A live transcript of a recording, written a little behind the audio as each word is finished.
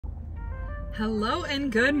Hello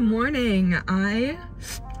and good morning. I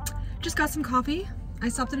just got some coffee. I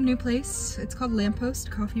stopped at a new place. It's called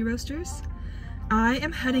Lamppost Coffee Roasters. I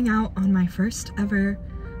am heading out on my first ever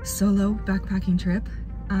solo backpacking trip.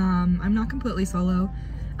 I'm not completely solo.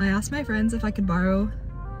 I asked my friends if I could borrow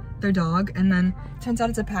their dog, and then it turns out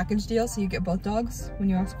it's a package deal, so you get both dogs when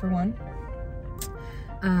you ask for one.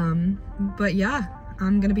 But yeah,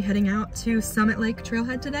 I'm gonna be heading out to Summit Lake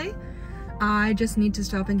Trailhead today. I just need to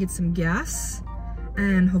stop and get some gas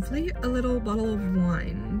and hopefully a little bottle of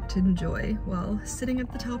wine to enjoy while sitting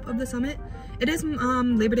at the top of the summit. It is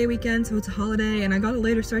Labor Day weekend, so it's a holiday, and I got a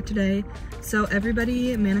later start today, so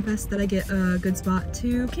everybody manifest that I get a good spot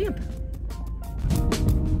to camp.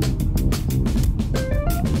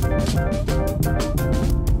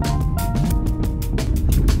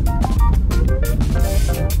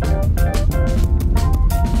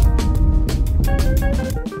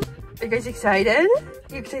 Are you guys excited?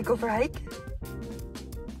 You excited to go for a hike?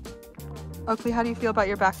 Oakley, how do you feel about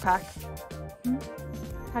your backpack?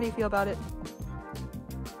 How do you feel about it?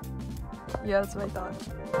 Yeah, that's what I thought.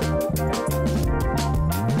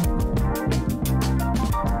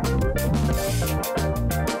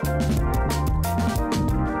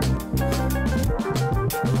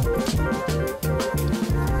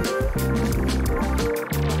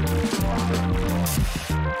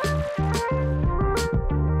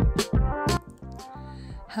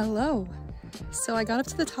 Hello. So I got up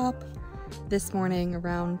to the top this morning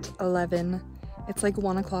around 11. It's like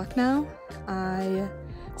 1 o'clock now. I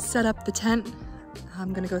set up the tent.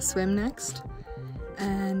 I'm gonna go swim next.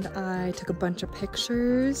 And I took a bunch of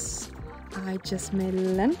pictures. I just made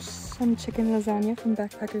lunch, some chicken lasagna from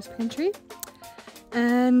Backpacker's Pantry.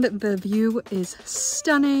 And the view is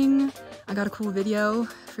stunning. I got a cool video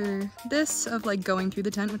for this of like going through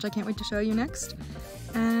the tent, which I can't wait to show you next.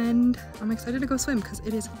 And I'm excited to go swim because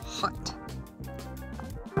it is hot.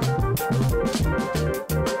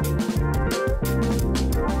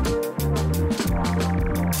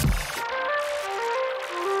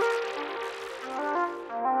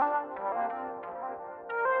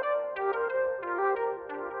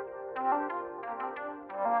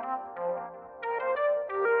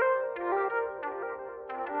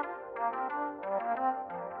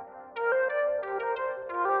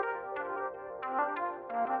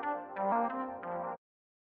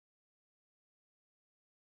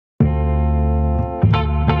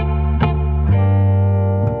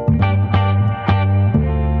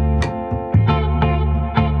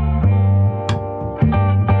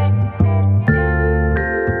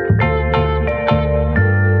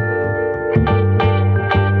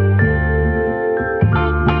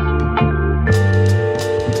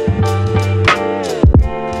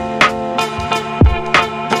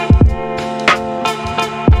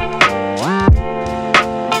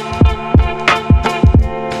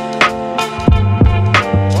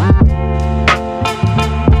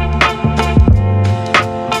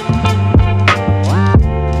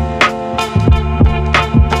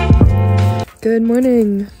 Good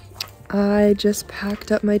morning. I just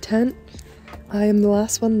packed up my tent. I am the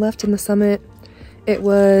last one left in the summit. It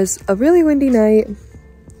was a really windy night,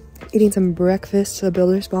 eating some breakfast at a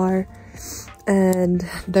Builder's Bar, and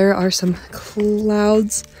there are some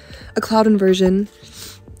clouds, a cloud inversion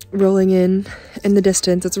rolling in the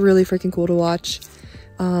distance. It's really freaking cool to watch.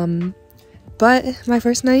 But my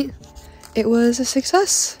first night, it was a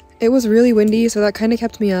success. It was really windy, so that kind of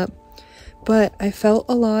kept me up, but I felt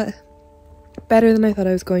a lot better than I thought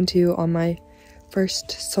I was going to on my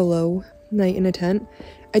first solo night in a tent.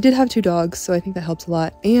 I did have 2 dogs, so I think that helps a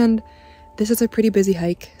lot, and this is a pretty busy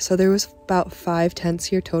hike, so there was about 5 tents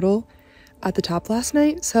here total at the top last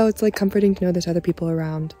night, so it's like comforting to know there's other people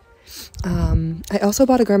around. I also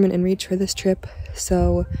bought a Garmin InReach for this trip,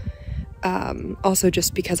 so also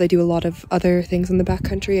just because I do a lot of other things in the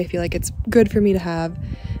backcountry, I feel like it's good for me to have.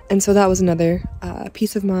 And so that was another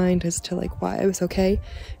peace of mind as to like why I was okay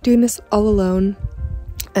doing this all alone.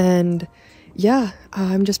 And yeah,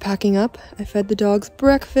 I'm just packing up. I fed the dogs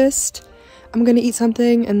breakfast. I'm gonna eat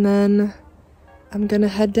something and then I'm gonna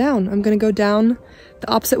head down. I'm gonna go down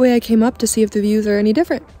the opposite way I came up to see if the views are any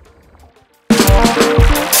different.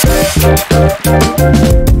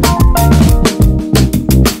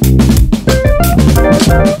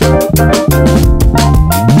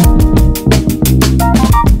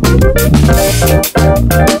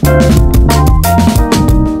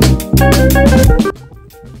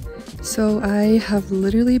 So I have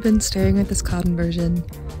literally been staring at this cloud inversion,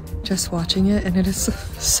 just watching it, and it is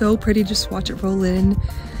so pretty to just watch it roll in,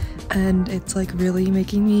 and it's like really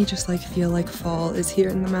making me just like feel like fall is here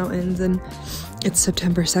in the mountains. And it's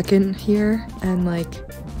September 2nd here, and like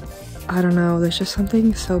I don't know, there's just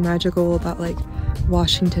something so magical about like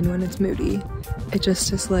Washington when it's moody. It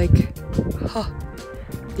just is like, huh.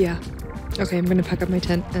 Yeah. Okay, I'm gonna pack up my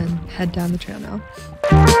tent and head down the trail now.